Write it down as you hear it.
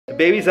The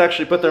babies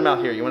actually put their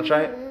mouth here. You wanna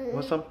try it? You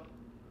want some?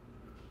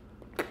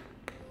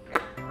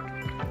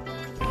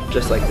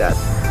 Just like that.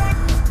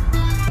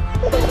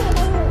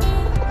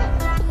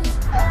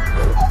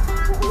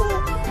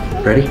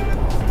 Ready?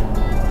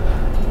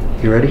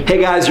 You ready? Hey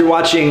guys, you're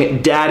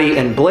watching Daddy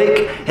and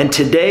Blake, and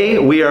today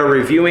we are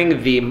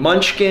reviewing the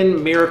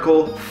Munchin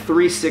Miracle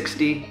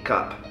 360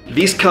 cup.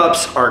 These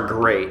cups are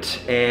great,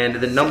 and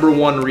the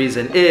 #1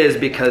 reason is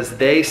because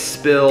they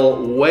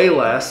spill way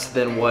less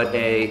than what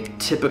a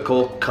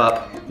typical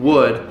cup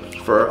would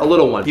for a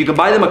little one. You can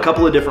buy them a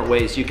couple of different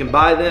ways. You can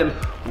buy them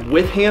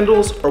with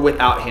handles or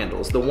without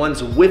handles. The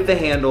ones with the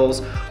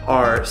handles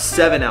are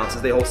 7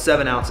 ounces. They hold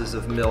 7 ounces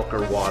of milk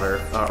or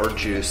water or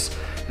juice.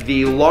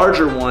 The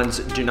larger ones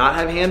do not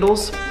have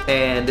handles,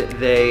 and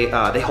they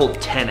hold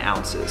 10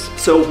 ounces.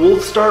 So we'll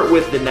start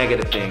with the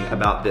negative thing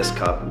about this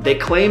cup. They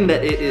claim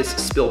that it is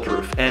spill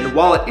proof, and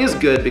while it is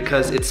good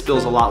because it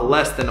spills a lot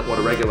less than what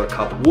a regular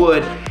cup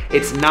would,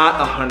 it's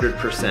not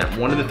 100%.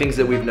 One of the things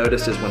that we've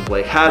noticed is when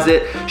Blake has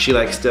it, she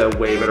likes to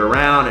wave it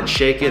around and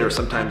shake it, or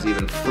sometimes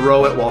even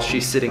throw it while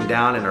she's sitting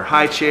down in her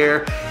high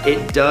chair.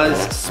 It does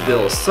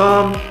spill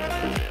some,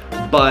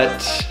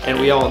 and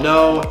we all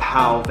know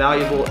how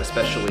valuable,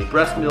 especially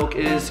breast milk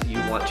is. You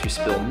want to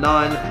spill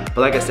none,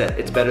 but like I said,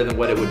 it's better than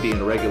what it would be in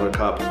a regular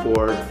cup,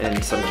 or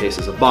in some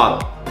cases a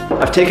bottle.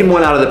 I've taken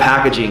one out of the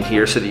packaging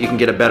here so that you can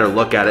get a better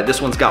look at it.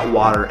 This one's got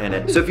water in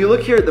it. So if you look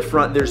here at the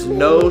front, there's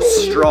no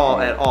straw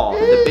at all.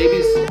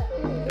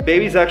 The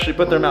babies actually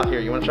put their mouth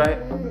here. You wanna try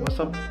it? Want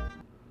some?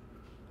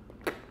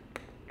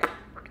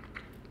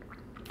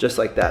 Just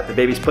like that. The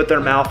babies put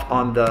their mouth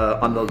on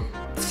the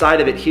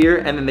side of it here,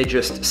 and then they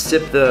just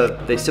sip the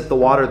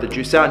water, the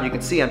juice out, and you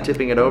can see I'm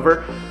tipping it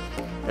over,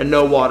 and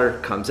no water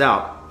comes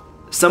out.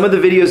 Some of the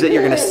videos that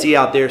you're gonna see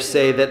out there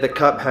say that the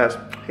cup has,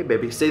 hey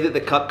baby, say that the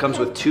cup comes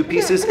with 2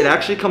 pieces. It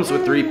actually comes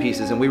with 3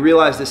 pieces, and we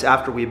realized this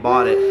after we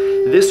bought it.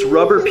 This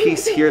rubber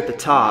piece here at the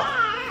top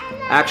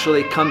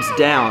actually comes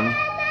down.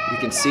 You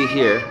can see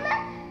here.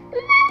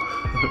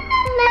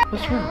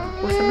 What's wrong?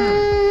 What's the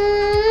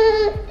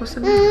matter? What's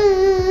the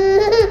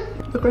matter?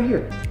 Look right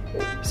here.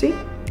 See?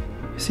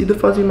 See the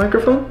fuzzy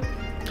microphone?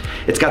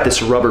 It's got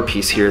this rubber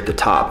piece here at the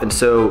top, and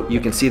so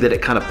you can see that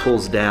it kind of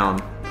pulls down.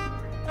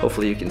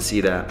 Hopefully you can see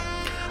that.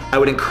 I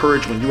would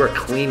encourage, when you are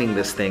cleaning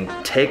this thing,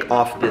 take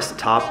off this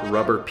top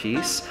rubber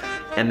piece,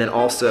 and then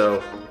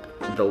also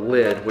the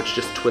lid, which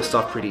just twists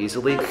off pretty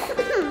easily.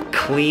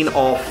 Clean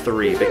all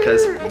 3,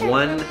 because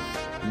one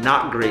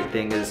not great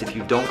thing is if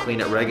you don't clean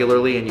it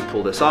regularly and you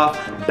pull this off,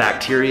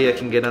 bacteria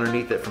can get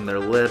underneath it from their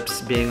lips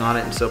being on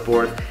it and so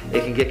forth.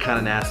 It can get kind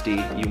of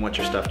nasty. You want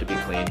your stuff to be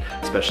clean,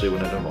 especially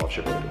when it involves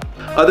your baby.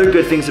 Other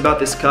good things about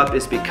this cup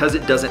is because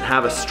it doesn't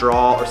have a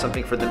straw or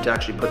something for them to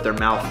actually put their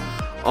mouth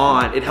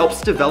on, it helps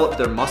develop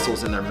their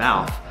muscles in their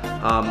mouth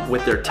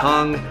with their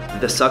tongue,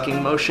 the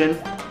sucking motion.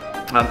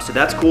 So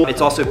that's cool. It's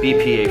also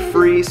BPA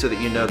free, so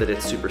that you know that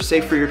it's super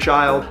safe for your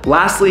child.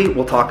 Lastly,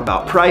 we'll talk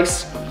about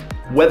price.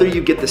 Whether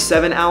you get the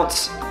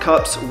 7-ounce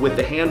cups with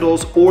the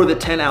handles or the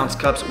 10-ounce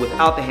cups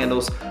without the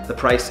handles, the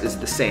price is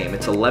the same.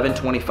 It's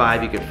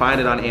 $11.25. You can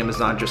find it on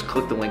Amazon. Just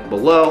click the link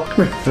below.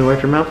 Come here. Can you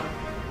wipe your mouth?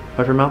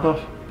 Wipe your mouth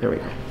off? There we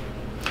go.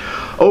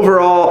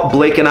 Overall,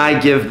 Blake and I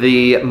give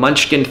the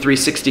Munchin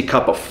 360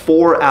 cup a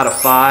 4 out of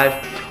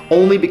 5,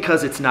 only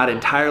because it's not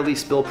entirely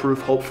spill proof.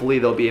 Hopefully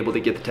they'll be able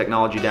to get the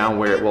technology down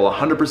where it will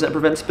 100%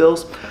 prevent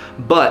spills,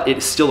 but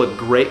it's still a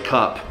great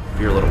cup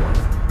for your little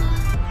one.